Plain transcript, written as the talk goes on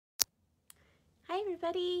Hi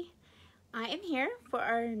everybody, I am here for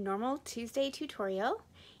our normal Tuesday tutorial,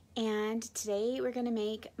 and today we're going to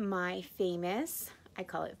make my famous, I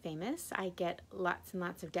call it famous, I get lots and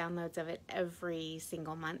lots of downloads of it every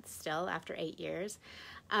single month still after 8 years,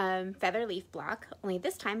 feather leaf block, only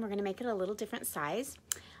this time we're going to make it a little different size.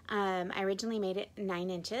 I originally made it 9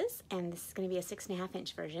 inches and this is going to be a 6.5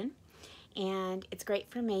 inch version. And it's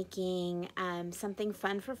great for making something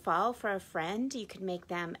fun for fall for a friend. You could make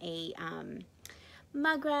them a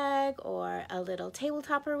mug rug or a little table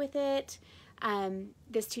topper with it.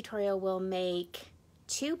 This tutorial will make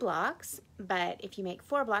 2 blocks, but if you make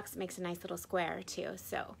 4 blocks, it makes a nice little square too.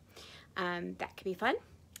 So that could be fun.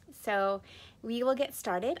 So we will get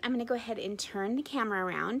started. I'm going to go ahead and turn the camera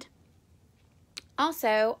around.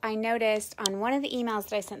 Also, I noticed on one of the emails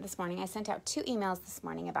that I sent this morning, I sent out 2 emails this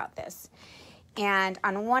morning about this. And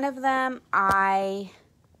on one of them, I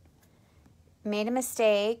made a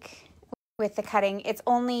mistake with the cutting. It's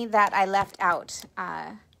only that I left out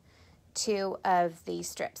 2 of the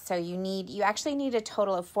strips. So you actually need a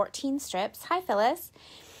total of 14 strips. Hi, Phyllis.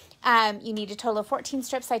 You need a total of 14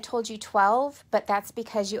 strips. I told you 12, but that's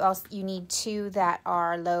because you need 2 that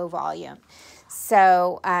are low volume.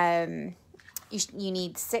 So you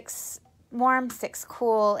need 6 warm, 6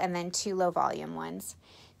 cool, and then 2 low volume ones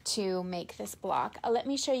to make this block. Let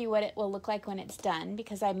me show you what it will look like when it's done,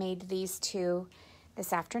 because I made these 2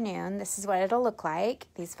 this afternoon. This is what it'll look like,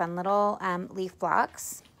 these fun little leaf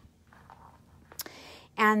blocks.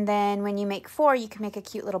 And then when you make 4, you can make a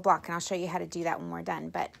cute little block, and I'll show you how to do that when we're done.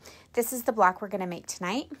 But this is the block we're going to make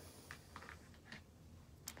tonight.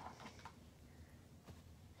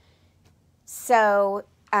 So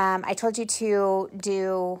I told you to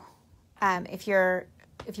do, if you're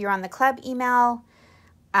on the club email,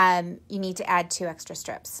 you need to add 2 extra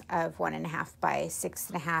strips of 1.5 by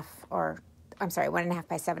 6.5, or I'm sorry, 1.5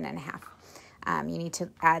 by 7.5. You need to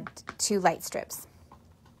add 2 light strips.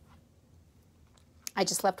 I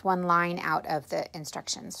just left 1 line out of the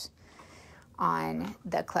instructions on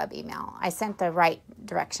the club email. I sent the right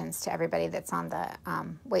directions to everybody that's on the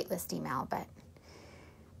waitlist email, but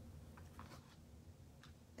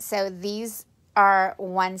so these are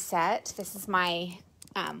 1 set. This is my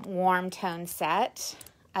warm tone set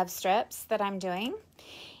of strips that I'm doing.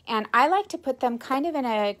 And I like to put them kind of in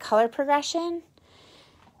a color progression.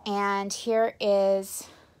 And here is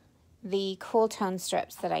the cool tone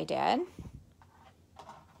strips that I did.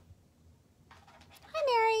 Hi,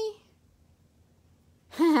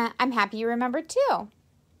 Mary. I'm happy you remembered too.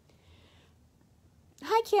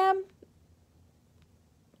 Hi, Kim.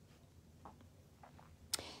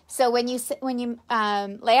 So when you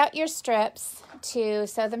lay out your strips to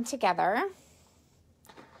sew them together,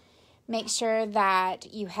 make sure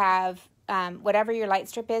that you have whatever your light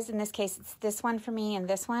strip is. In this case, it's this one for me and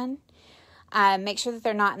this one. Make sure that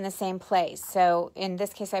they're not in the same place. So in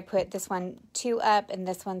this case, I put this one 2 up and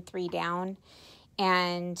this one 3 down.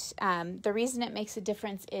 And the reason it makes a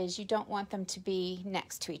difference is you don't want them to be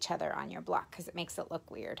next to each other on your block because it makes it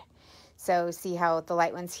look weird. So see how the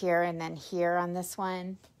light one's here and then here on this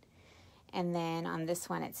one. And then on this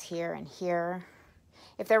one, it's here and here.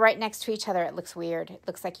 If they're right next to each other, it looks weird. It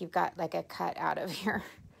looks like you've got like a cut out of your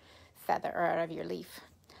feather or out of your leaf.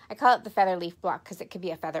 I call it the feather leaf block because it could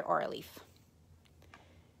be a feather or a leaf.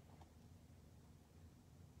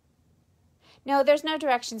 No, there's no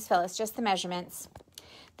directions, Phyllis, just the measurements.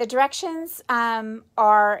 The directions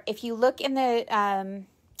are, if you look in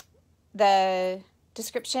the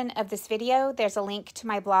description of this video, there's a link to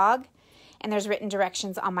my blog. And there's written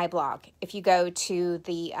directions on my blog. If you go to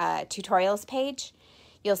the tutorials page,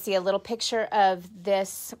 you'll see a little picture of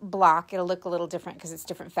this block. It'll look a little different because it's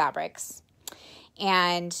different fabrics.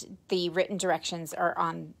 And the written directions are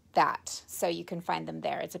on that, so you can find them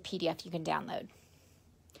there. It's a PDF you can download.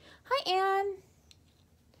 Hi, Anne.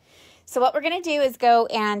 So what we're going to do is go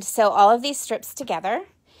and sew all of these strips together.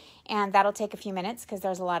 And that'll take a few minutes because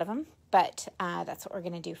there's a lot of them. But that's what we're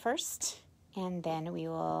going to do first. And then we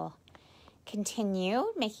will continue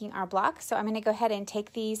making our block. So I'm going to go ahead and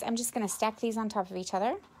take these. I'm just going to stack these on top of each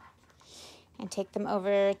other and take them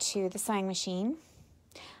over to the sewing machine.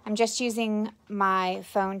 I'm just using my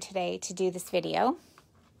phone today to do this video.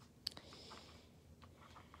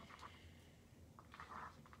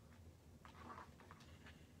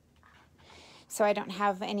 So I don't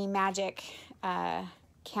have any magic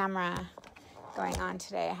camera going on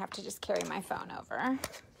today. I have to just carry my phone over.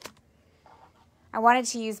 I wanted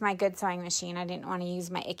to use my good sewing machine. I didn't want to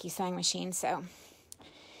use my icky sewing machine, so.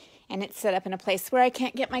 And it's set up in a place where I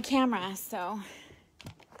can't get my camera, so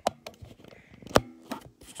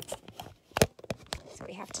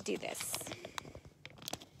we have to do this.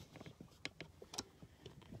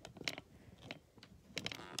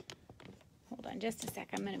 just a sec.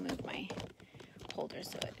 I'm going to move my holder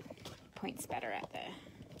so it points better at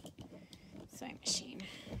the sewing machine.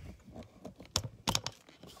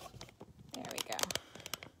 There we go.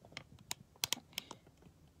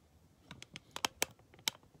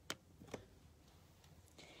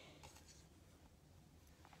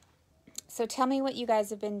 So tell me what you guys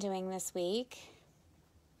have been doing this week.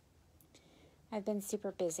 I've been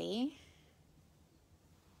super busy.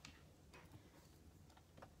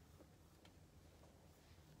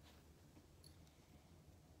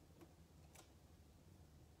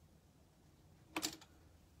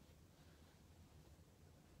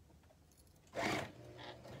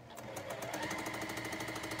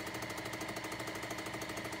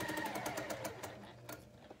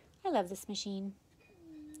 I love this machine.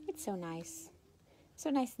 It's so nice. So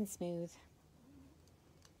nice and smooth.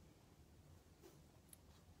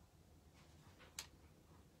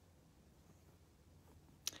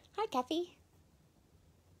 Hi, Kathy.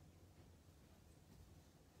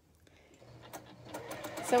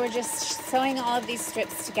 So we're just sewing all of these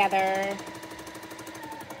strips together.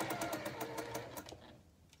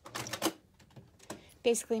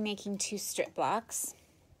 Basically making 2 strip blocks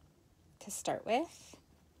to start with.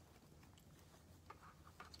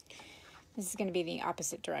 This is going to be the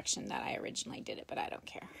opposite direction that I originally did it, but I don't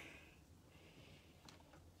care.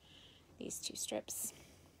 These 2 strips.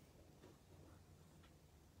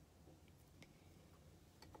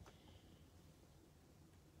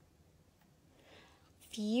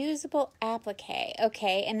 Fusible applique.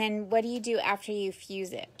 Okay, and then what do you do after you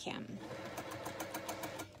fuse it, Kim?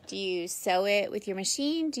 Do you sew it with your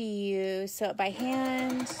machine? Do you sew it by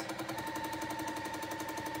hand?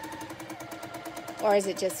 Or is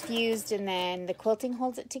it just fused and then the quilting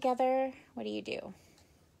holds it together? What do you do?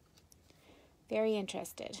 Very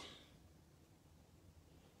interested.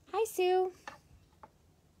 Hi, Sue.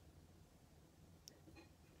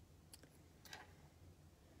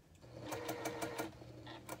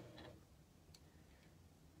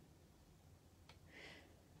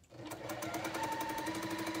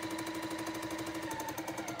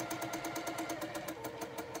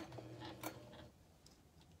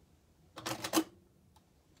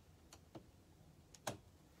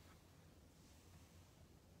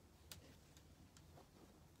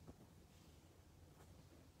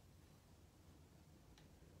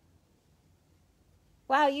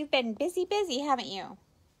 Wow, you've been busy, haven't you,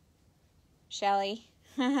 Shelly?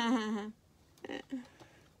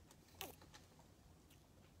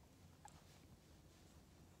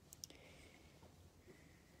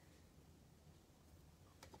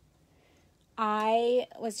 I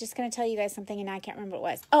was just going to tell you guys something and I can't remember what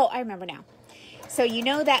it was. Oh, I remember now. So you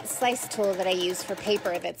know that slice tool that I use for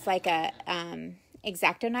paper that's like a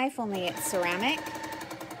X-Acto knife, only it's ceramic?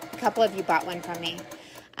 A couple of you bought one from me.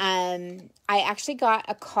 I actually got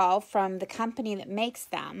a call from the company that makes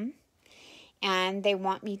them, and they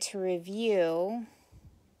want me to review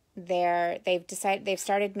they've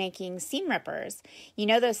started making seam rippers. You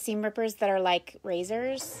know those seam rippers that are like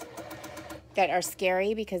razors that are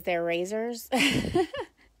scary because they're razors?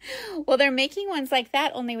 Well, they're making ones like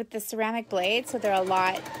that only with the ceramic blade, so they're a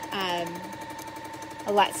lot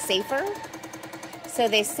safer. So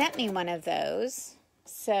they sent me one of those.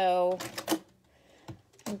 So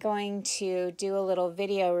I'm going to do a little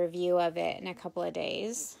video review of it in a couple of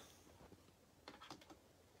days.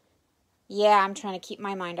 Yeah, I'm trying to keep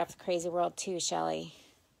my mind off the crazy world too, Shelly.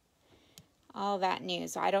 All that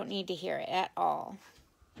news. I don't need to hear it at all.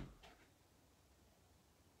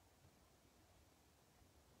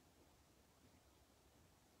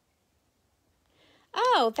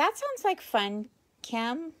 Oh, that sounds like fun,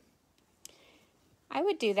 Kim. I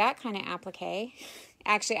would do that kind of applique.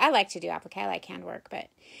 Actually, I like to do applique. I like handwork, but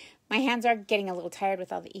my hands are getting a little tired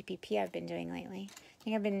with all the EPP I've been doing lately. I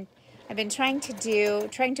think I've been trying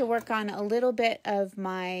to work on a little bit of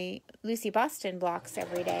my Lucy Boston blocks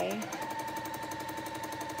every day.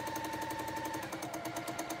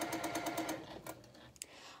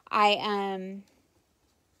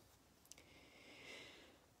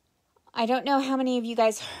 I don't know how many of you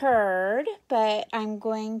guys heard, but I'm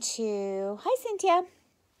going to... Hi, Cynthia.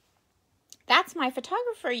 That's my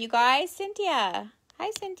photographer, you guys. Cynthia.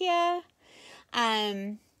 Hi, Cynthia.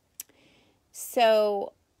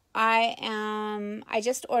 So I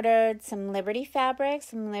just ordered some Liberty fabric,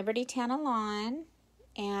 some Liberty Tanalon,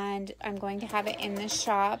 and I'm going to have it in the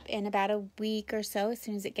shop in about a week or so, as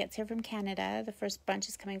soon as it gets here from Canada. The first bunch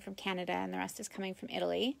is coming from Canada, and the rest is coming from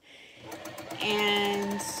Italy.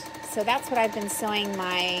 And so that's what I've been sewing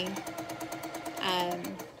my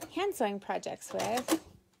hand sewing projects with.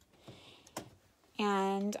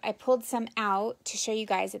 and I pulled some out to show you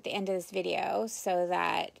guys at the end of this video so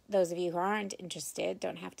that those of you who aren't interested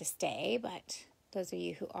don't have to stay, but those of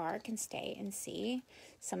you who are can stay and see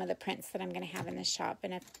some of the prints that I'm going to have in the shop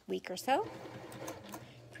in a week or so.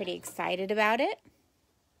 Pretty excited about it.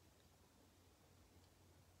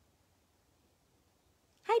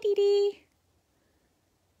 Hi, Dee Dee.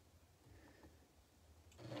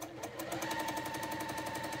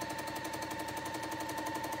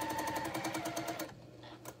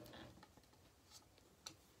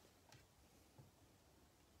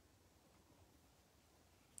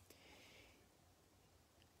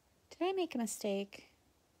 Did I make a mistake?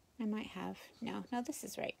 I might have. No, this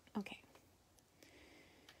is right. Okay.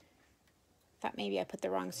 Thought maybe I put the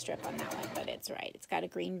wrong strip on that one, but it's right. It's got a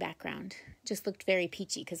green background. Just looked very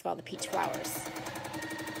peachy because of all the peach flowers.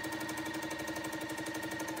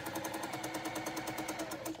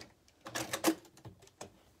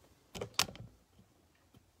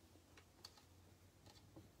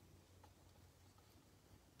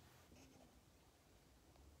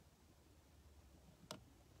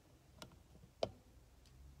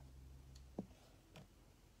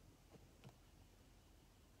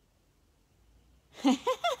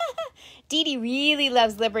 Dee Dee really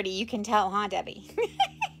loves Liberty. You can tell, huh, Debbie?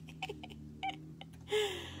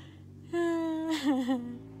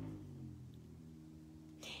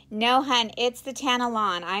 No, hun, it's the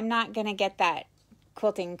Tanalon. I'm not going to get that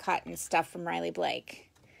quilting cotton stuff from Riley Blake.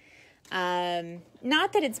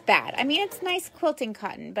 Not that it's bad. I mean, it's nice quilting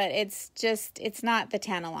cotton, but it's not the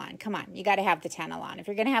Tanalon. Come on, you got to have the Tanalon. If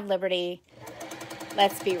you're going to have Liberty,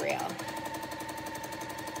 let's be real.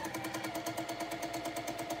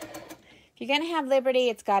 If you're going to have Liberty,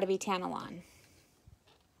 it's got to be Tanalon.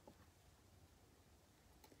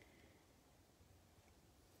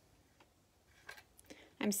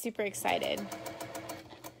 I'm super excited.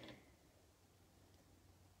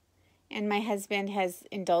 And my husband has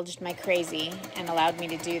indulged my crazy and allowed me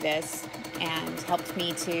to do this and helped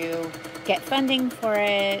me to get funding for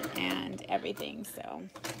it and everything. So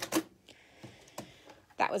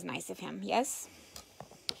that was nice of him. Yes?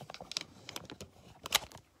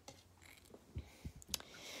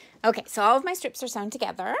 Okay, so all of my strips are sewn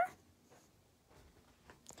together.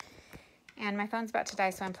 And my phone's about to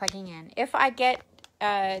die, so I'm plugging in. If I get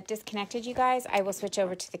disconnected, you guys, I will switch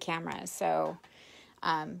over to the camera. So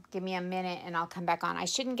give me a minute and I'll come back on. I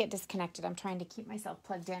shouldn't get disconnected. I'm trying to keep myself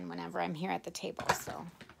plugged in whenever I'm here at the table. So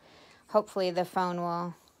hopefully the phone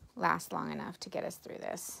will last long enough to get us through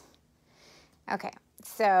this. Okay,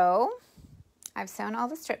 so I've sewn all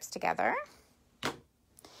the strips together. Now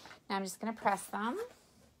I'm just going to press them.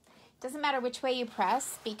 Doesn't matter which way you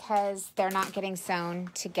press because they're not getting sewn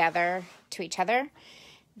together to each other.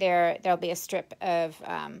 There'll be a strip of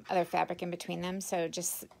other fabric in between them, so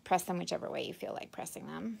just press them whichever way you feel like pressing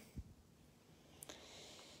them.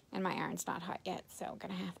 And my iron's not hot yet, so I'm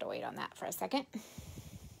going to have to wait on that for a second.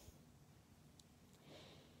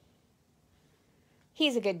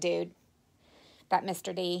 He's a good dude, that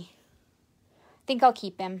Mr. D. I think I'll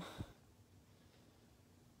keep him.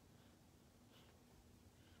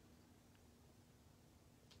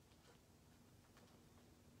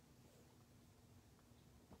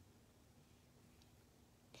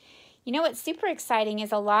 You know what's super exciting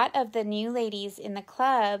is a lot of the new ladies in the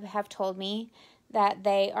club have told me that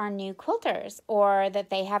they are new quilters or that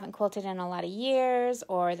they haven't quilted in a lot of years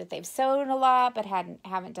or that they've sewn a lot but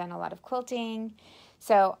haven't done a lot of quilting.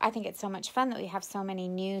 So I think it's so much fun that we have so many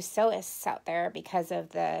new sewists out there because of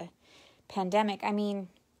the pandemic. I mean,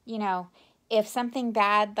 you know, if something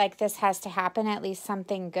bad like this has to happen, at least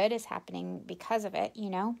something good is happening because of it, you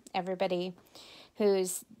know. Everybody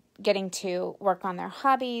who's getting to work on their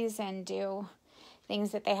hobbies and do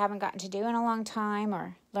things that they haven't gotten to do in a long time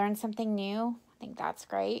or learn something new. I think that's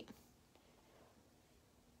great.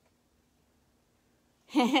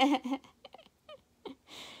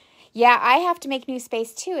 Yeah, I have to make new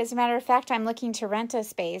space too. As a matter of fact, I'm looking to rent a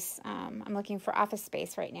space. I'm looking for office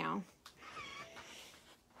space right now.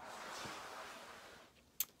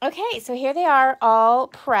 Okay, so here they are all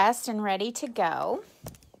pressed and ready to go.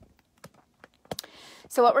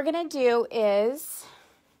 So what we're going to do is,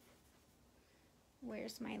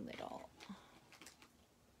 where's my little,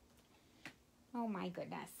 oh my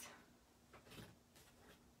goodness.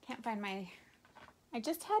 Can't find my, I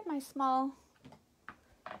just had my small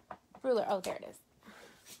ruler. Oh, there it is.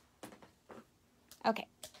 Okay.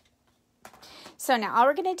 So now all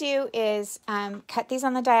we're going to do is cut these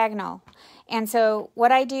on the diagonal. And so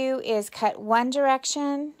what I do is cut one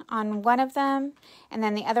direction on one of them, and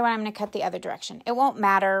then the other one I'm going to cut the other direction. It won't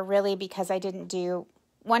matter really because I didn't do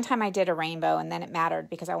one time I did a rainbow and then it mattered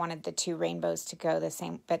because I wanted the two rainbows to go the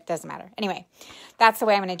same, but it doesn't matter. Anyway, that's the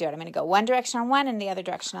way I'm going to do it. I'm going to go one direction on one and the other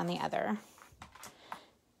direction on the other,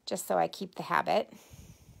 just so I keep the habit.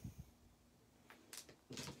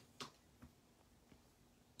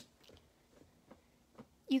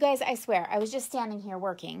 You guys, I swear, I was just standing here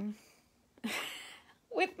working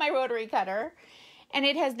with my rotary cutter and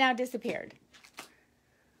it has now disappeared.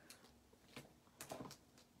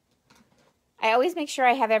 I always make sure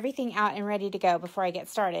I have everything out and ready to go before I get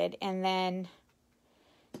started, and then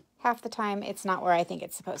half the time it's not where I think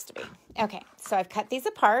it's supposed to be. Okay, so I've cut these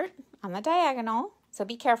apart on the diagonal, so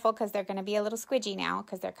be careful because they're going to be a little squidgy now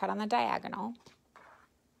because they're cut on the diagonal.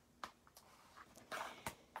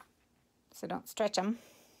 So don't stretch them.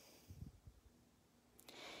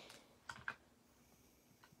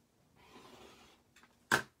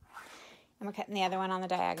 And we're cutting the other one on the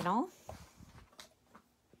diagonal.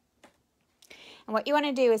 And what you want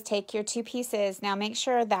to do is take your two pieces. Now make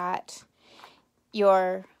sure that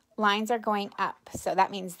your lines are going up. So that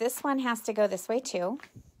means this one has to go this way too,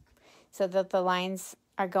 so that the lines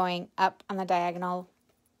are going up on the diagonal.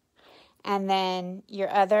 And then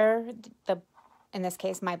your other, in this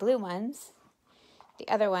case, my blue ones, the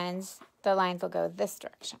other ones, the lines will go this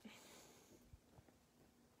direction.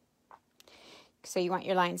 So you want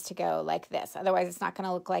your lines to go like this. Otherwise, it's not going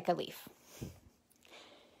to look like a leaf.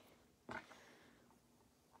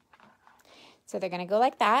 So they're going to go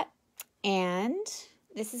like that, and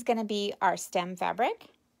this is going to be our stem fabric.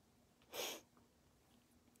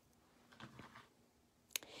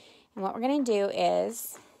 And what we're going to do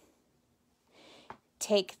is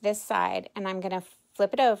take this side, and I'm going to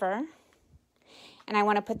flip it over, and I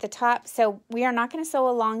want to put the top, so we are not going to sew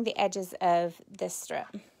along the edges of this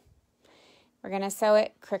strip. We're going to sew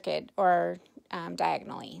it crooked or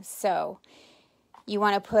diagonally. So you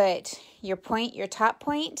want to put your point, your top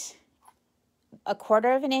point,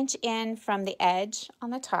 1/4 of an inch in from the edge on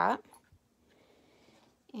the top.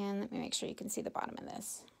 And let me make sure you can see the bottom of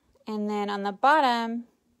this. And then on the bottom,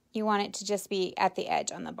 you want it to just be at the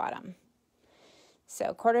edge on the bottom.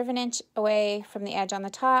 So 1/4 of an inch away from the edge on the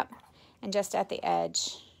top and just at the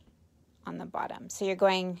edge on the bottom. So you're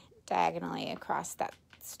going diagonally across that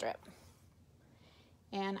strip.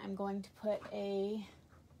 And I'm going to put a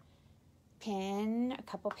pin, a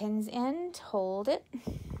couple pins in to hold it.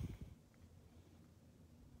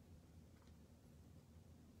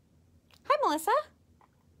 Hi, Melissa.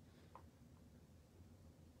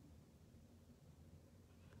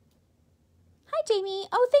 Hi, Jamie.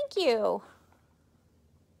 Oh, thank you.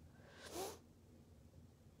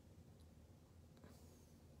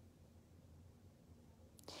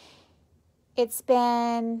 It's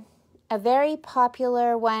been a very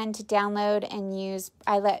popular one to download and use.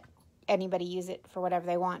 I let anybody use it for whatever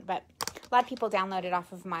they want, but a lot of people download it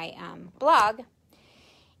off of my blog.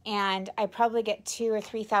 And I probably get 2,000 or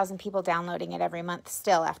 3,000 people downloading it every month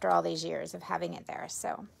still after all these years of having it there.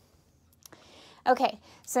 So, okay,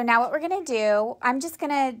 so now what we're going to do, I'm just going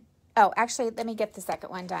to, oh, actually, let me get the second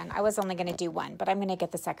one done. I was only going to do one, but I'm going to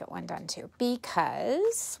get the second one done too,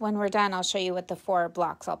 because when we're done, I'll show you what the 4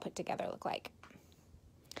 blocks I'll put together look like.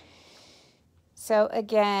 So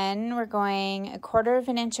again, we're going 1/4 of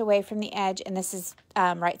an inch away from the edge, and this is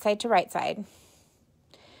right side to right side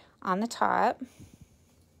on the top.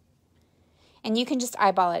 And you can just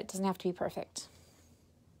eyeball it. It doesn't have to be perfect.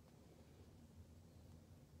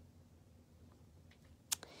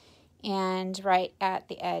 And right at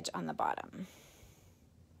the edge on the bottom.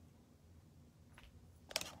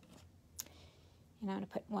 And I'm going to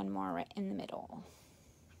put one more right in the middle.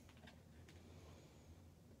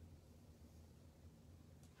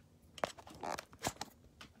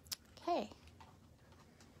 Okay.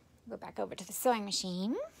 Go back over to the sewing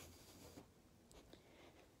machine.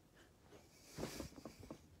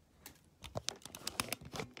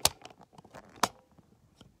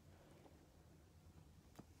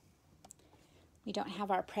 We don't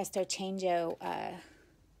have our Presto Changeo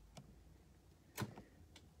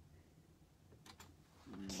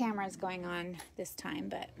cameras going on this time,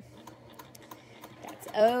 but that's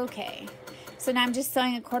okay. So now I'm just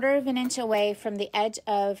sewing 1/4 of an inch away from the edge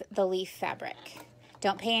of the leaf fabric.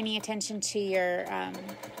 Don't pay any attention to your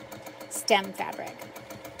stem fabric.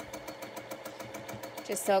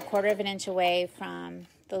 Just sew 1/4 of an inch away from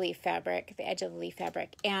the leaf fabric, the edge of the leaf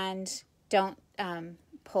fabric, and don't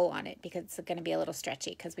pull on it because it's going to be a little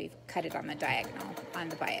stretchy because we've cut it on the diagonal on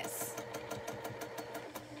the bias.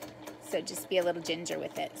 So just be a little ginger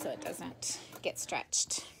with it so it doesn't get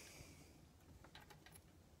stretched.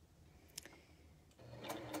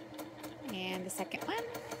 And the second one.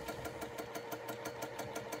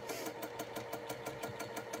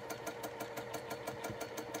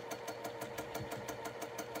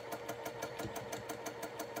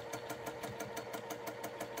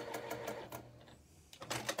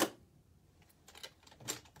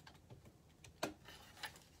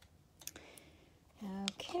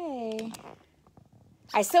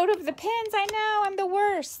 I sewed up the pins. I know, I'm the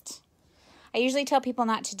worst. I usually tell people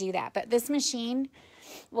not to do that, but this machine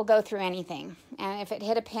will go through anything. And if it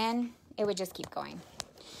hit a pin, it would just keep going.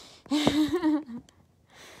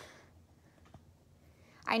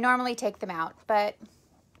 I normally take them out, but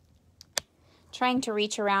trying to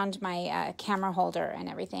reach around my camera holder and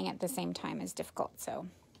everything at the same time is difficult, so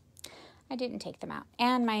I didn't take them out.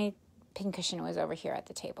 And my pincushion was over here at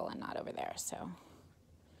the table and not over there, so.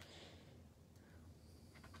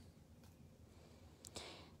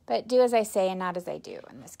 But do as I say and not as I do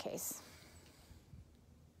in this case.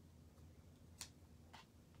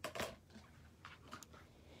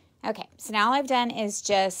 Okay, so now all I've done is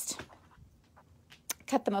just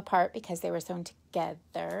cut them apart because they were sewn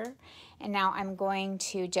together. And now I'm going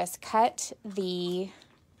to just cut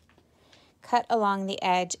along the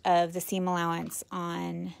edge of the seam allowance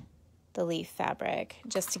on the leaf fabric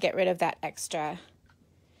just to get rid of that extra.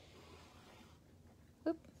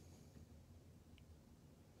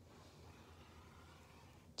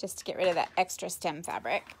 Just to get rid of that extra stem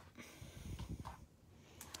fabric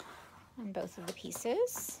on both of the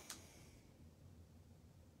pieces.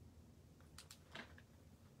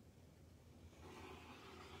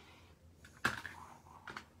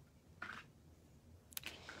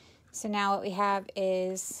 So now what we have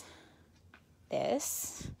is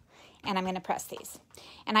this, and I'm going to press these.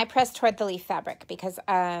 And I press toward the leaf fabric because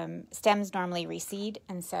stems normally reseed,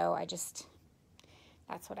 and so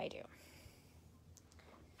that's what I do.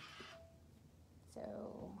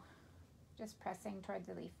 So just pressing toward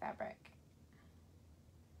the leaf fabric.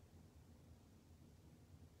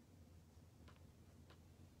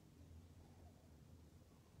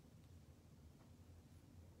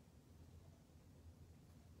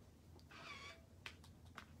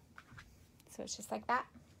 So it's just like that.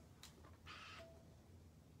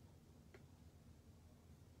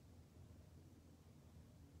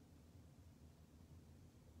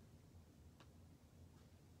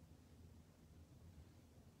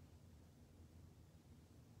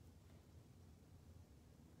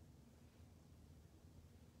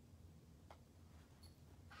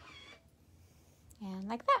 And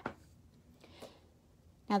like that.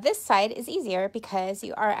 Now this side is easier because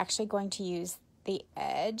you are actually going to use the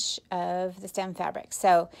edge of the stem fabric.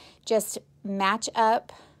 So just match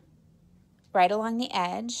up right along the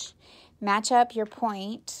edge, match up your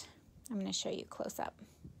point. I'm going to show you close up.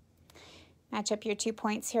 Match up your 2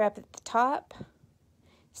 points here up at the top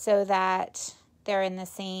so that they're in the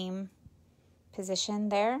same position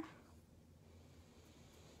there.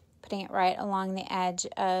 Putting it right along the edge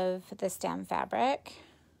of the stem fabric.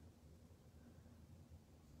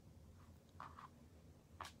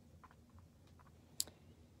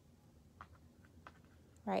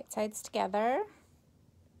 Right sides together.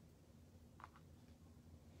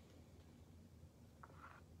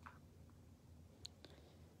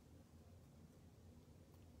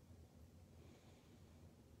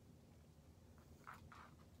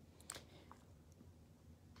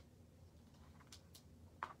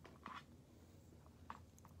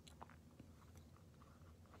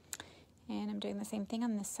 And I'm doing the same thing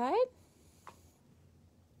on this side.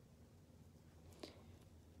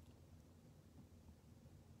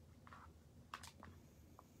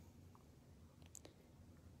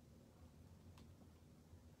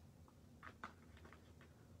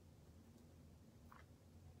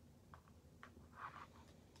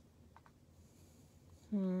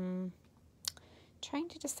 Trying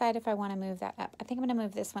to decide if I want to move that up. I think I'm going to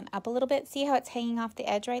move this one up a little bit. See how it's hanging off the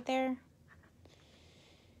edge right there?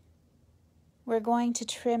 We're going to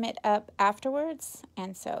trim it up afterwards,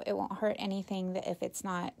 and so it won't hurt anything that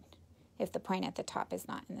if the point at the top is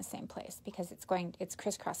not in the same place, because it's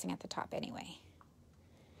crisscrossing at the top anyway.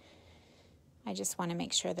 I just want to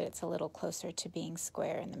make sure that it's a little closer to being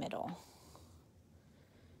square in the middle.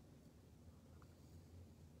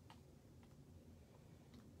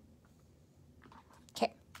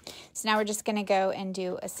 Okay, so now we're just going to go and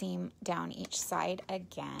do a seam down each side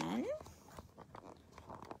again.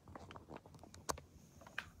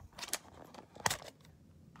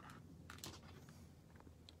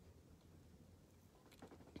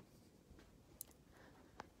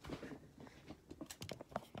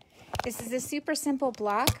 This is a super simple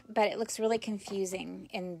block, but it looks really confusing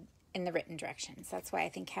in the written directions. That's why I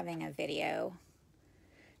think having a video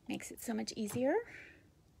makes it so much easier.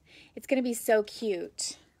 It's going to be so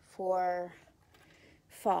cute for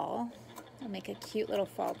fall. I'll make a cute little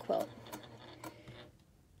fall quilt.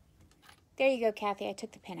 There you go, Kathy. I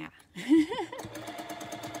took the pin out.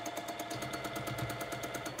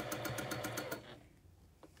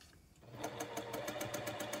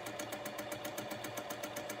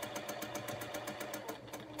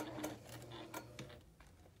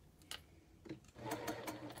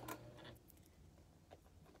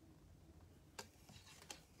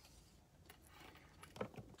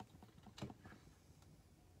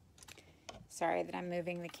 Sorry that I'm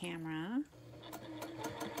moving the camera.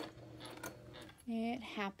 It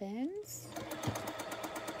happens.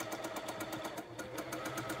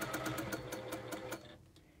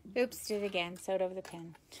 Oops, did it again. Sewed over the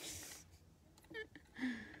pin. I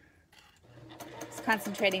was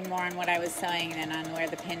concentrating more on what I was sewing than on where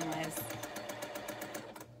the pin was.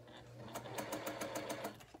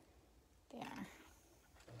 There.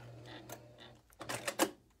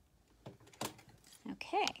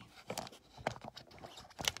 Okay.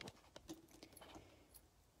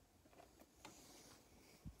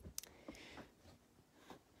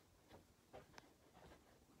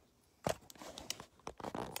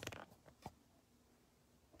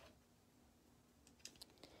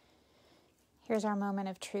 Here's our moment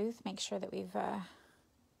of truth. Make sure that we've got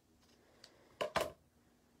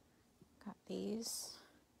these.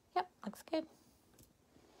 Yep, looks good.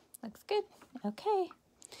 Looks good. Okay.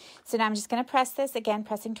 So now I'm just going to press this again,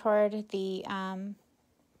 pressing toward the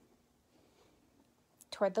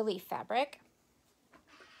leaf fabric.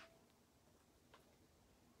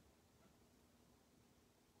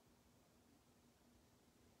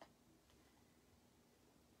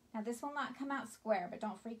 Now this will not come out square, but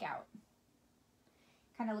don't freak out.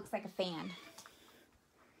 Kind of looks like a fan.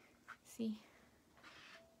 See?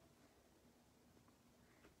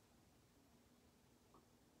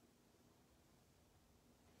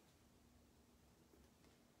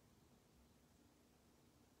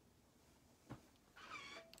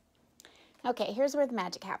 Okay, here's where the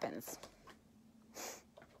magic happens.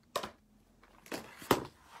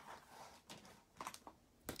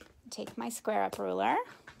 Take my square up ruler.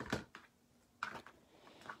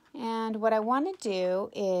 And what I want to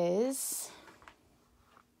do is,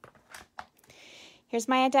 here's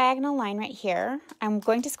my diagonal line right here. I'm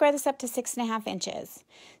going to square this up to 6.5 inches.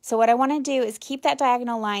 So what I want to do is keep that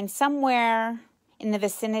diagonal line somewhere in the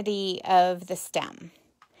vicinity of the stem.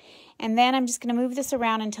 And then I'm just going to move this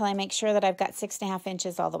around until I make sure that I've got 6.5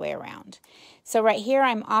 inches all the way around. So right here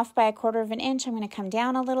I'm off by 1/4 inch. I'm going to come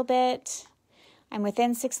down a little bit. I'm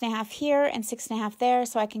within 6.5 here and 6.5 there,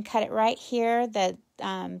 so I can cut it right here. The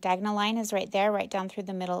diagonal line is right there, right down through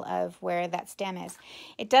the middle of where that stem is.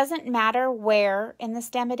 It doesn't matter where in the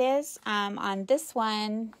stem it is. On this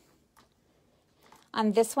one,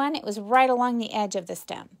 it was right along the edge of the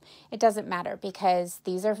stem. It doesn't matter because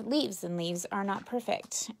these are leaves, and leaves are not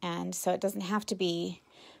perfect, and so it doesn't have to be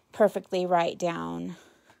perfectly right down.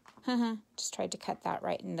 Just tried to cut that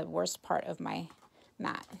right in the worst part of my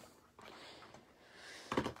mat.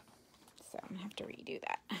 So I'm going to have to redo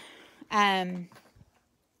that.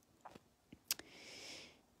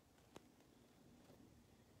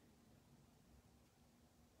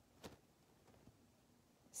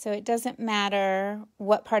 So it doesn't matter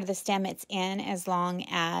what part of the stem it's in as long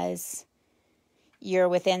as you're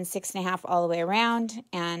within 6.5 all the way around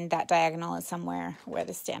and that diagonal is somewhere where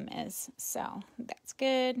the stem is. So that's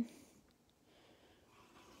good.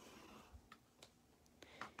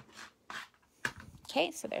 Okay,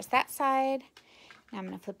 so there's that side. Now I'm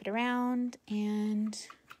going to flip it around, and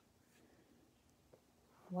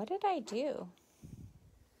what did I do?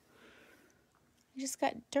 I just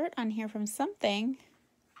got dirt on here from something.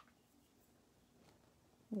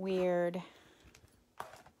 Weird.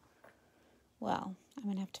 Well, I'm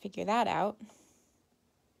going to have to figure that out.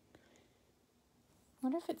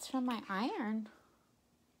 Wonder if it's from my iron.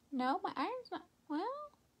 No, my iron's not. Well,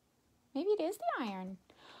 maybe it is the iron.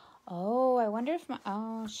 Oh, I wonder if my,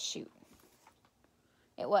 oh, shoot.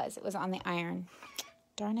 It was on the iron.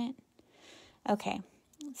 Darn it. Okay,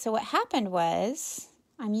 so what happened was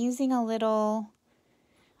I'm using a little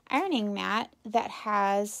ironing mat that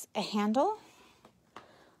has a handle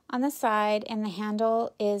on the side, and the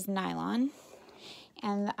handle is nylon.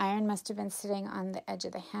 And the iron must have been sitting on the edge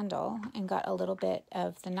of the handle and got a little bit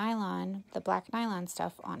of the nylon, the black nylon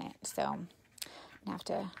stuff on it. So I'm going to have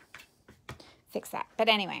to fix that. But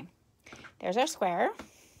anyway, there's our square.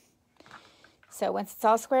 So once it's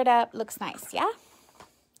all squared up, looks nice, yeah?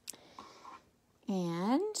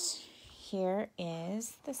 And here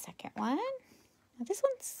is the second one. Now this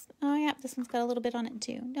one's, oh yeah, this one's got a little bit on it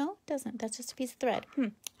too. No, it doesn't. That's just a piece of thread.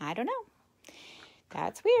 I don't know.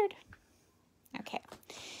 That's weird. Okay,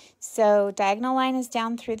 so diagonal line is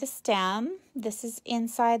down through the stem. This is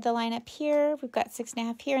inside the line up here. We've got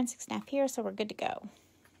 6.5 here and 6.5 here, so we're good to go.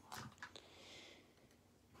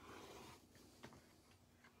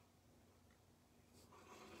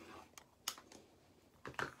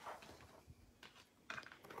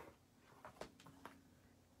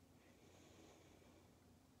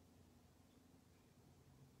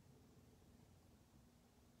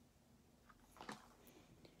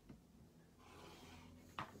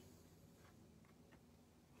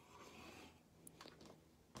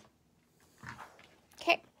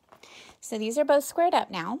 So these are both squared up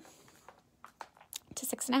now to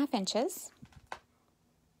 6.5 inches.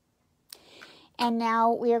 And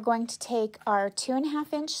now we are going to take our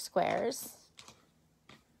 2.5 inch squares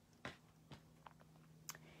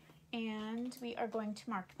and we are going to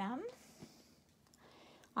mark them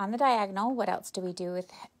on the diagonal. What else do we do with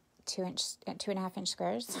 2.5 inch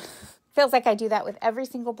squares? Feels like I do that with every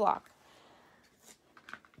single block.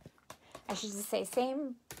 I should just say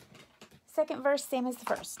same second verse, same as the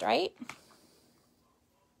first, right?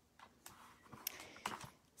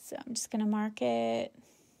 So I'm just going to mark it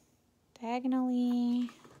diagonally.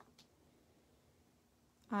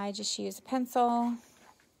 I just use a pencil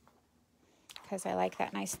because I like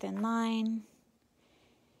that nice thin line.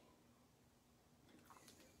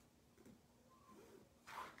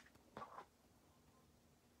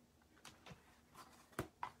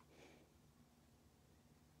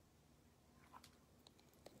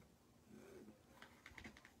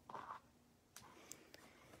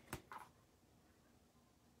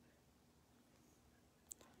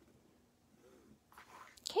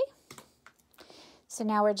 Okay, so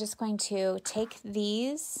now we're just going to take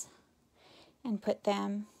these and put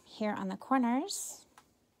them here on the corners.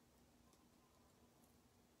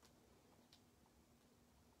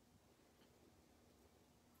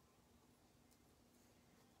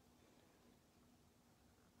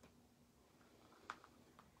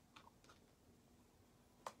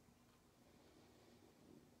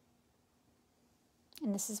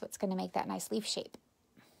 And this is what's going to make that nice leaf shape.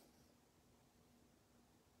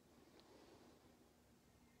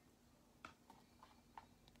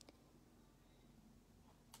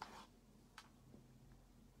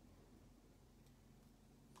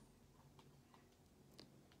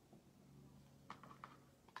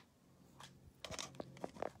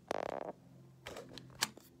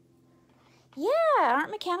 Yeah,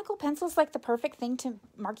 aren't mechanical pencils like the perfect thing to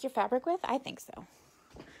mark your fabric with? I think so.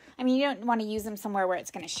 I mean, you don't want to use them somewhere where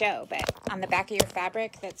it's going to show, but on the back of your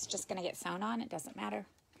fabric that's just going to get sewn on, it doesn't matter.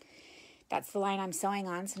 That's the line I'm sewing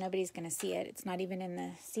on, so nobody's going to see it. It's not even in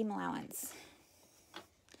the seam allowance.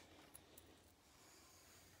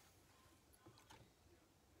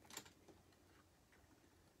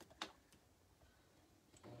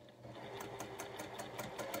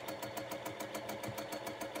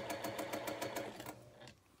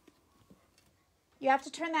 You have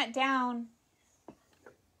to turn that down.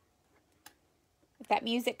 If that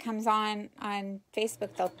music comes on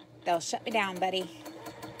Facebook, they'll shut me down, buddy.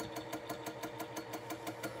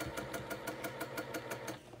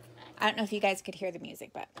 I don't know if you guys could hear the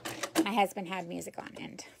music, but my husband had music on,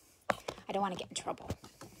 and I don't want to get in trouble.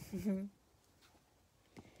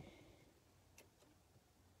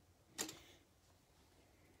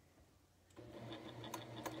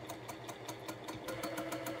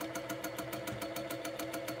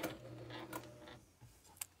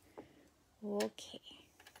 Okay.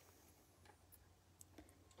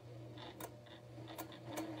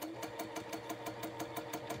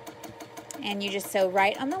 And you just sew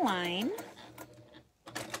right on the line.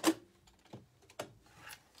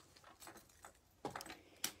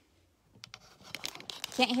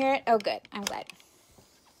 Can't hear it? Oh, good. I'm glad.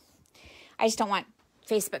 I just don't want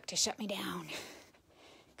Facebook to shut me down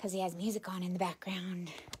because he has music on in the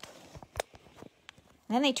background.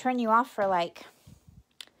 And then they turn you off for like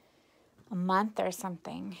a month or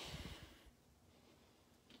something.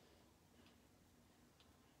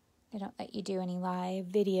 They don't let you do any live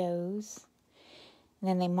videos. And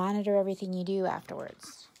then they monitor everything you do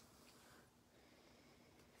afterwards.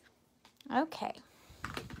 Okay.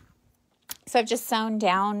 So I've just sewn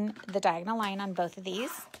down the diagonal line on both of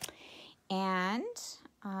these. And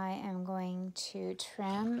I am going to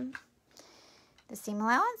trim the seam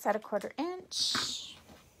allowance at 1/4 inch.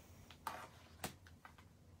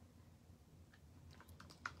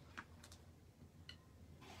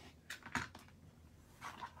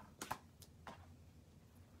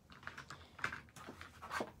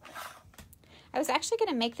 I was actually going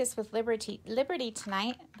to make this with Liberty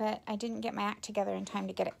tonight, but I didn't get my act together in time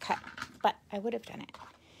to get it cut. But I would have done it.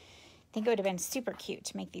 I think it would have been super cute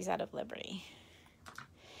to make these out of Liberty.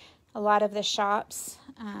 A lot of the shops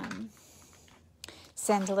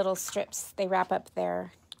send little strips. They wrap up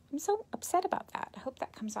their... I'm so upset about that. I hope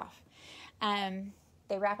that comes off.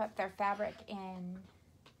 They wrap up their fabric in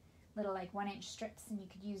little like 1-inch strips, and you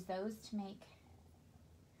could use those to make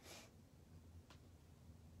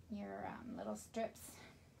your little strips.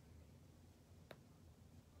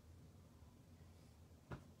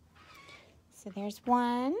 So there's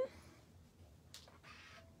one.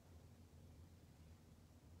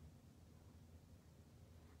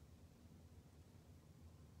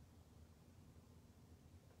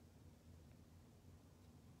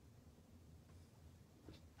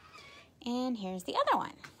 And here's the other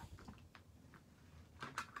one.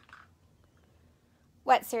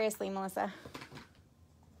 What, seriously, Melissa?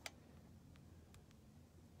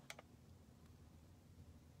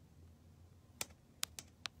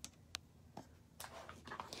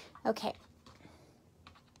 Okay.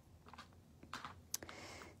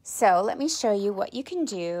 So let me show you what you can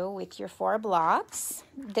do with your 4 blocks.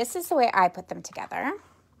 This is the way I put them together.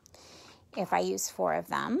 If I use 4 of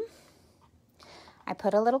them, I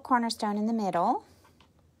put a little cornerstone in the middle.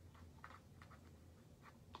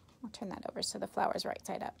 I'll turn that over so the flower's right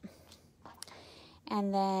side up.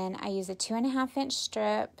 And then I use a 2.5-inch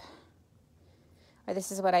strip, or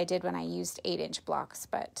this is what I did when I used 8-inch blocks,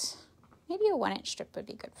 but maybe a 1-inch strip would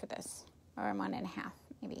be good for this, or a 1.5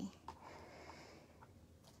 maybe.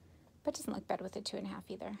 But it doesn't look bad with a 2.5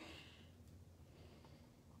 either.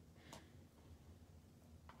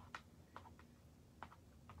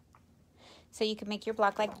 So you can make your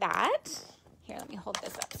block like that. Here, let me hold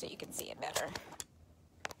this up so you can see it better.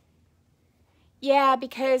 Yeah,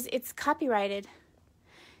 because it's copyrighted.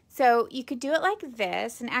 So you could do it like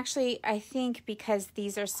this, and actually I think because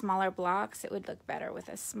these are smaller blocks, it would look better with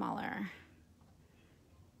a smaller,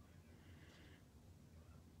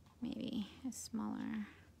 maybe a smaller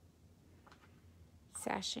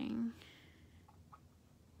sashing.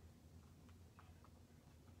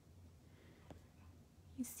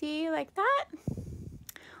 You see, like that?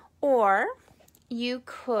 Or you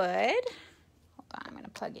could, hold on, I'm going to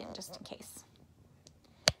plug in just in case.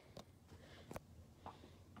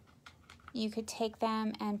 You could take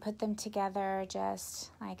them and put them together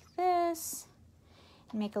just like this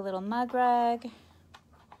and make a little mug rug.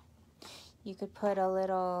 You could put a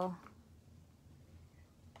little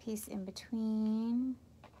piece in between.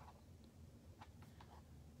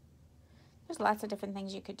 There's lots of different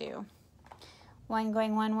things you could do. One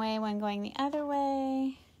going one way, one going the other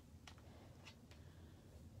way.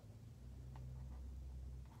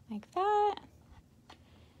 Like that.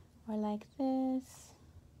 Or like this.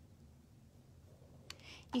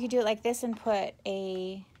 You could do it like this and put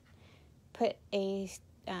a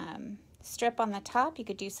strip on the top. You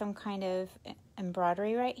could do some kind of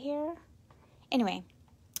embroidery right here. Anyway,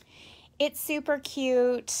 it's super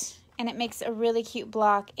cute and it makes a really cute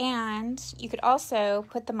block. And you could also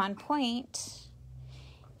put them on point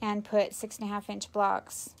and put 6.5-inch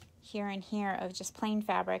blocks here and here of just plain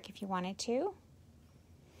fabric if you wanted to.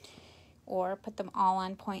 Or put them all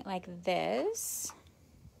on point like this.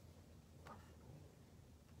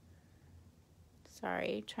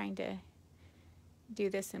 Sorry, trying to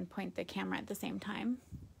do this and point the camera at the same time.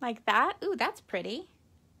 Like that. Ooh, that's pretty.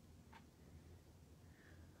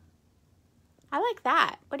 I like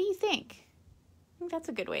that. What do you think? I think that's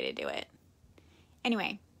a good way to do it.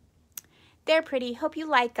 Anyway, they're pretty. Hope you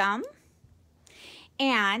like them.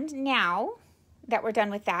 And now that we're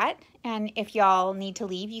done with that, and if y'all need to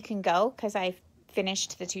leave, you can go because I've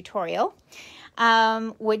finished the tutorial.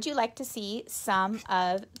 Would you like to see some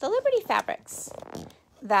of the Liberty fabrics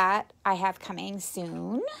that I have coming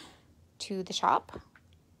soon to the shop?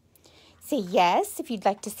 Say yes if you'd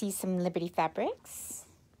like to see some Liberty fabrics.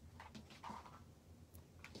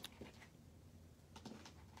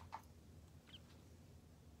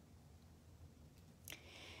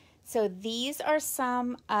 So these are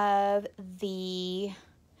some of the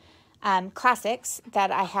classics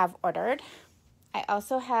that I have ordered. I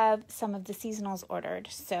also have some of the seasonals ordered.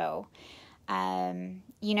 So,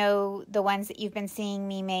 you know, the ones that you've been seeing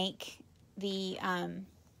me make the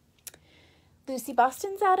Lucy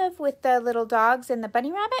Bostons out of with the little dogs and the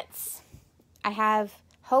bunny rabbits. I have,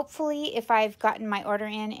 hopefully, if I've gotten my order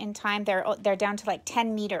in time, they're down to like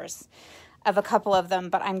 10 meters of a couple of them,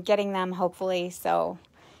 but I'm getting them hopefully, so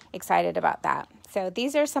excited about that. So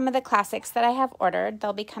these are some of the classics that I have ordered.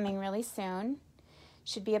 They'll be coming really soon.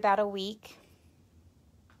 Should be about a week.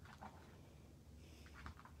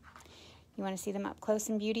 You want to see them up close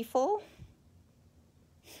and beautiful?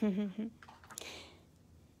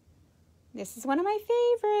 This is one of my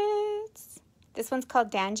favorites. This one's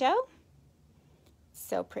called Danjo.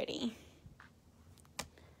 So pretty.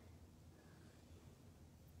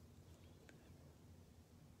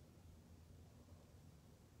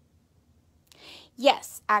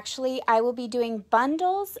 Yes, actually, I will be doing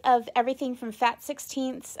bundles of everything from fat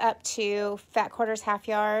 16ths up to fat quarters, half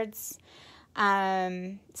yards.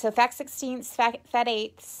 So fat 16ths, fat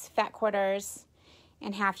eighths, fat quarters,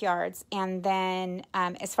 and half yards. And then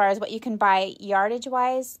as far as what you can buy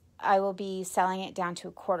yardage-wise, I will be selling it down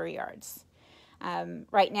to quarter yards.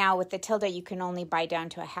 Right now with the Tilda, you can only buy down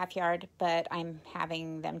to a half yard, but I'm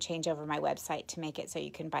having them change over my website to make it so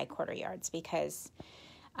you can buy quarter yards because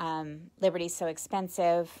Liberty's so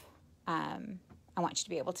expensive. I want you to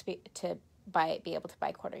be able to be able to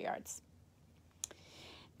buy quarter yards.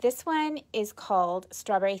 This one is called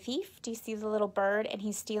Strawberry Thief. Do you see the little bird? And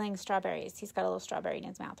he's stealing strawberries. He's got a little strawberry in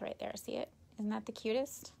his mouth right there. See it? Isn't that the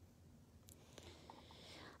cutest?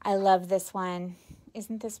 I love this one.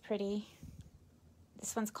 Isn't this pretty?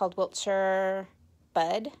 This one's called Wiltshire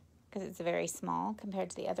Bud because it's very small compared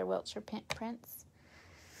to the other Wiltshire prints.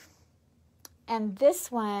 And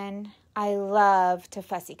this one I love to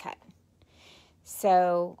fussy cut.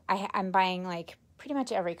 So I'm buying like pretty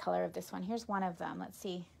much every color of this one. Here's one of them. Let's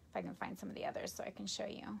see if I can find some of the others so I can show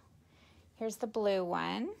you. Here's the blue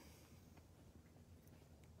one.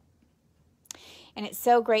 And it's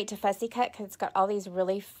so great to fussy cut because it's got all these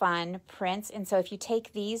really fun prints. And so if you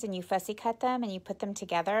take these and you fussy cut them and you put them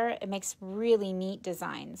together, it makes really neat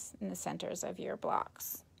designs in the centers of your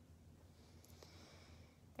blocks.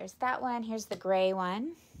 There's that one. Here's the gray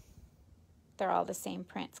one. They're all the same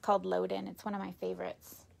print. It's called Loden. It's one of my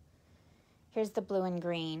favorites. Here's the blue and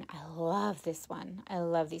green. I love this one. I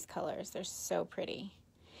love these colors. They're so pretty.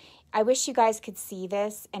 I wish you guys could see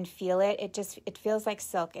this and feel it. It feels like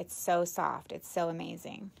silk. It's so soft. It's so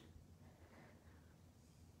amazing.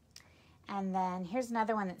 And then here's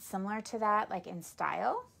another one that's similar to that, like in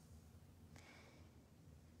style.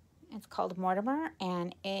 It's called Mortimer,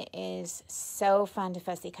 and it is so fun to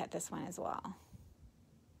fussy cut this one as well.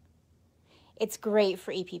 It's great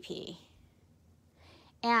for EPP.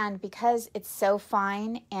 And because it's so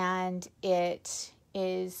fine and it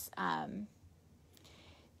is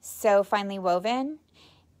so finely woven,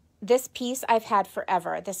 this piece I've had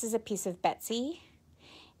forever. This is a piece of Betsy,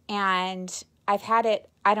 and I've had it,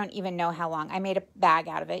 I don't even know how long. I made a bag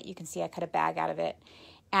out of it. You can see I cut a bag out of it.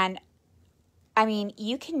 And I mean,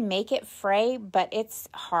 you can make it fray, but it's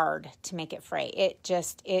hard to make it fray. It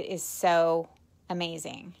is so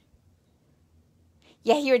amazing.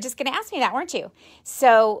 Yeah, you were just going to ask me that, weren't you?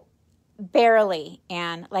 So barely,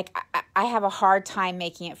 and like I have a hard time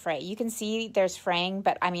making it fray. You can see there's fraying,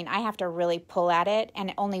 but I mean, I have to really pull at it,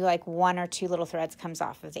 and only like 1 or 2 little threads comes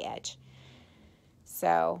off of the edge.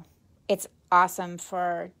 So it's awesome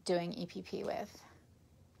for doing EPP with.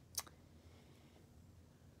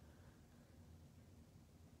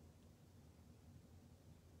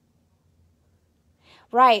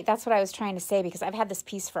 Right, that's what I was trying to say, because I've had this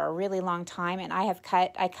piece for a really long time, and I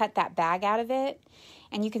cut that bag out of it,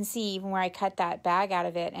 and you can see even where I cut that bag out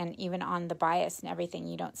of it, and even on the bias and everything,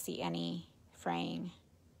 you don't see any fraying.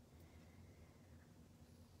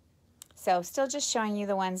 So still just showing you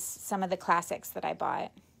some of the classics that I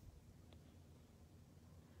bought.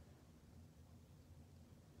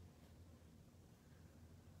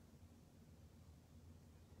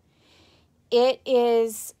 It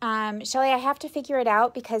is, Shelly, I have to figure it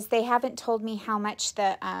out because they haven't told me how much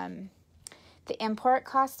the import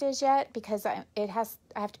cost is yet, because I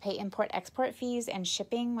have to pay import-export fees and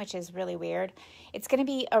shipping, which is really weird. It's going to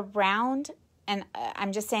be around, and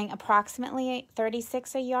I'm just saying approximately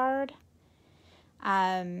 $36 a yard.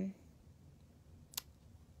 I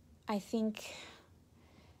think,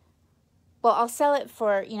 well, I'll sell it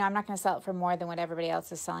for, I'm not going to sell it for more than what everybody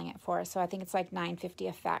else is selling it for. So I think it's like $9.50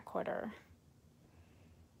 a fat quarter.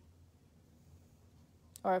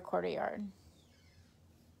 Or a quarter yard.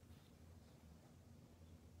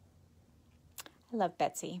 I love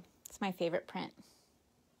Betsy. It's my favorite print.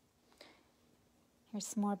 Here's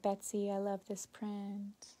some more Betsy. I love this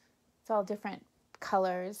print. It's all different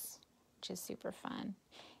colors, which is super fun.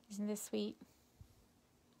 Isn't this sweet?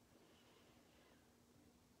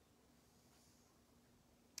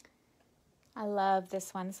 I love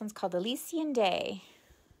this one. This one's called Elysian Day.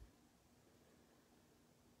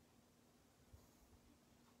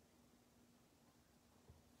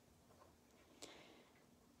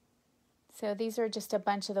 So these are just a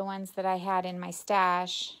bunch of the ones that I had in my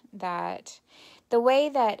stash. That the way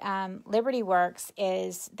that Liberty works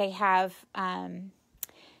is they have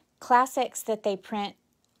classics that they print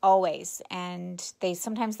always, and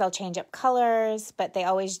sometimes they'll change up colors, but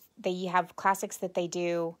they have classics that they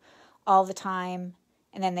do all the time,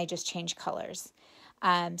 and then they just change colors.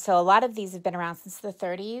 So a lot of these have been around since the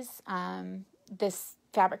 30s. This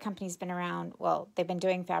fabric company's been around, well, they've been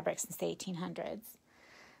doing fabric since the 1800s.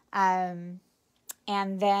 And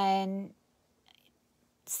then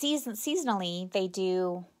seasonally, they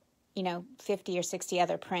do, 50 or 60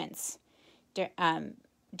 other prints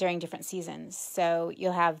during different seasons. So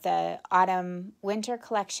you'll have the autumn-winter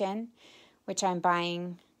collection, which I'm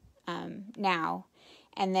buying now,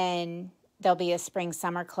 and then there'll be a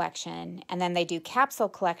spring-summer collection, and then they do capsule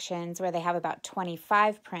collections where they have about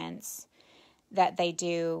 25 prints that they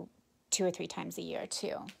do 2 or 3 times a year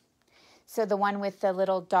too. So the one with the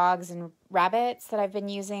little dogs and rabbits that I've been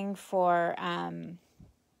using for my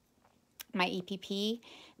EPP,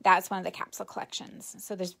 that's one of the capsule collections.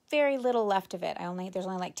 So there's very little left of it. There's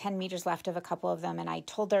only like 10 meters left of a couple of them, and I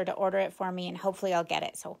told her to order it for me, and hopefully I'll get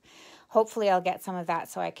it. So hopefully I'll get some of that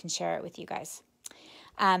so I can share it with you guys.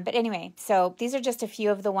 But anyway, so these are just a few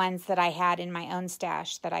of the ones that I had in my own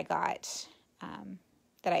stash that I got,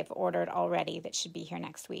 that I've ordered already that should be here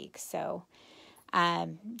next week. So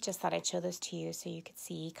just thought I'd show those to you so you could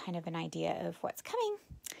see kind of an idea of what's coming.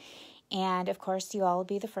 And of course, you all will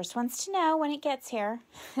be the first ones to know when it gets here.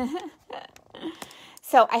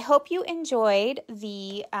 So I hope you enjoyed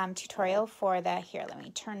the tutorial for the, here, let me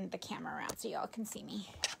turn the camera around so you all can see me.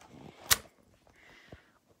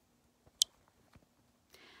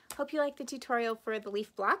 Hope you liked the tutorial for the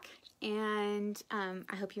leaf block, and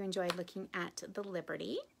I hope you enjoyed looking at the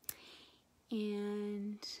Liberty.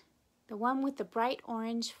 And the one with the bright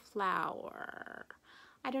orange flower.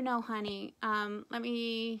 I don't know, honey. Let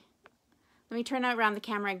me turn around the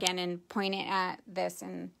camera again and point it at this,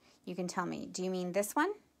 and you can tell me. Do you mean this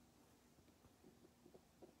one?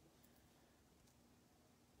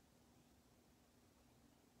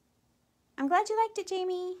 I'm glad you liked it,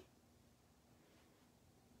 Jamie.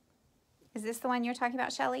 Is this the one you're talking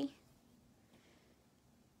about, Shelly?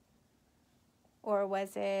 Or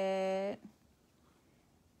was it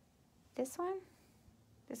this one?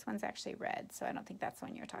 This one's actually red, so I don't think that's the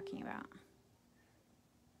one you're talking about.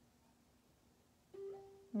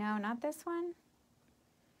 No, not this one.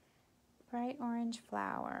 Bright orange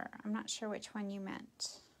flower. I'm not sure which one you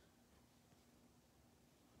meant.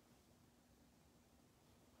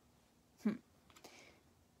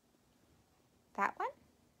 That one?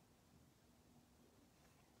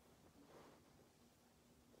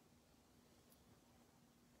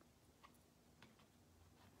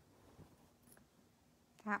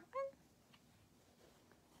 That one?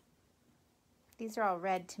 These are all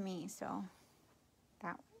red to me, so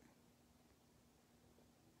that one.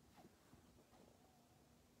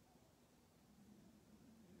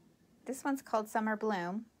 This one's called Summer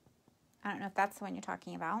Bloom. I don't know if that's the one you're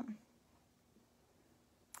talking about.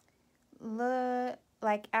 Look,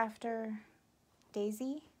 like after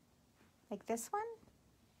Daisy? Like this one?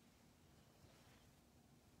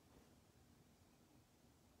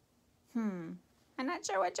 I'm not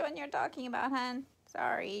sure which one you're talking about, hon.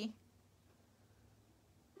 Sorry.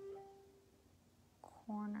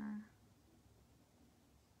 Corner.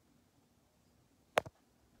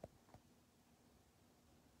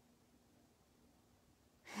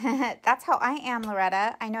 That's how I am,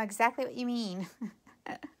 Loretta. I know exactly what you mean.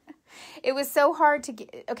 It was so hard to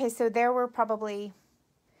get. Okay, so there were probably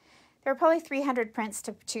 300 prints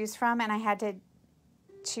to choose from, and I had to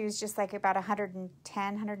choose just like about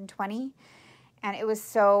 110, 120, and it was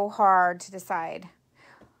so hard to decide.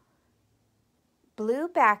 Blue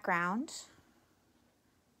background.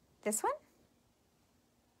 This one?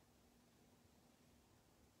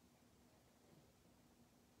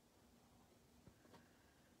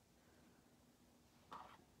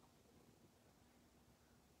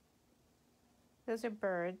 Those are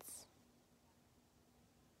birds.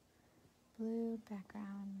 Blue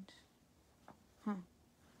background.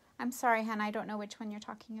 I'm sorry, hon, I don't know which one you're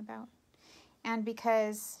talking about. And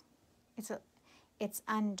because it's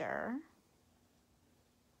under.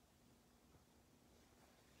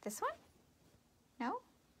 This one? No?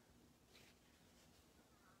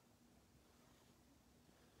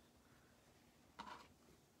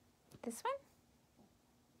 This one?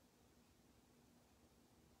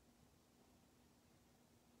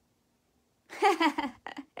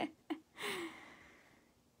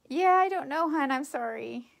 Yeah, I don't know, hon. I'm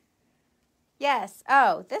sorry. Yes.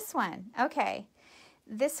 Oh, this one. Okay.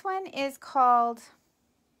 This one is called...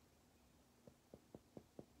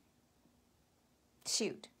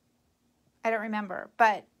 Shoot. I don't remember,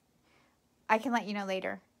 but I can let you know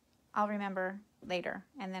later. I'll remember later,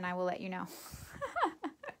 and then I will let you know.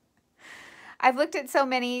 I've looked at so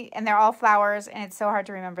many, and they're all flowers, and it's so hard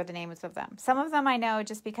to remember the names of them. Some of them I know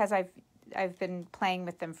just because I've been playing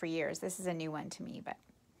with them for years. This is a new one to me, but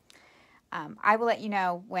I will let you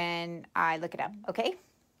know when I look it up, okay?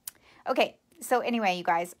 Okay, so anyway, you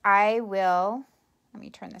guys, let me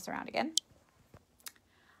turn this around again.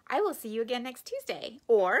 I will see you again next Tuesday,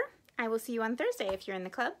 or I will see you on Thursday if you're in the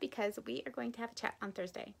club, because we are going to have a chat on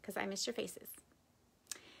Thursday because I missed your faces.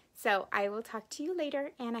 So I will talk to you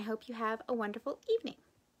later, and I hope you have a wonderful evening.